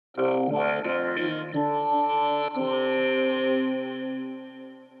The weather in Brooklyn.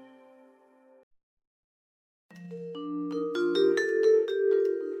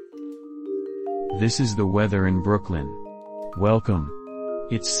 This is the weather in Brooklyn. Welcome.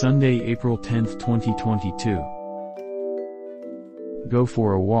 It's Sunday, April 10th, 2022. Go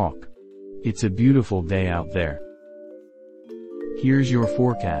for a walk. It's a beautiful day out there. Here's your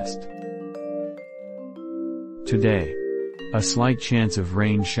forecast. Today, a slight chance of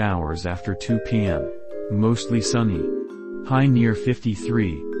rain showers after 2 p.m., mostly sunny. High near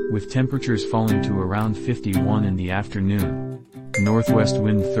 53, with temperatures falling to around 51 in the afternoon. Northwest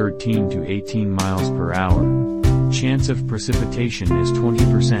wind 13 to 18 miles per hour. Chance of precipitation is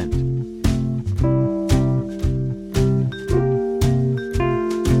 20%.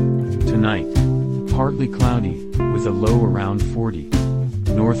 Tonight, partly cloudy, with a low around 40.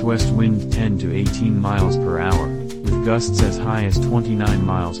 Northwest wind 10 to 18 miles per hour, with gusts as high as 29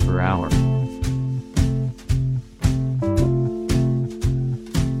 miles per hour.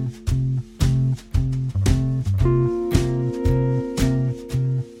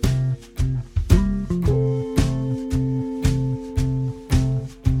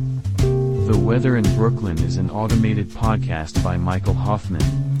 The Weather in Brooklyn is an automated podcast by Michael Hoffman.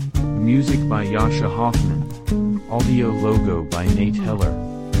 Music by Yasha Hoffman. Audio logo by Nate Heller.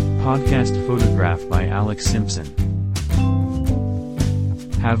 Podcast photograph by Alex Simpson.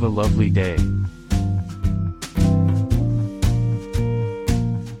 Have a lovely day.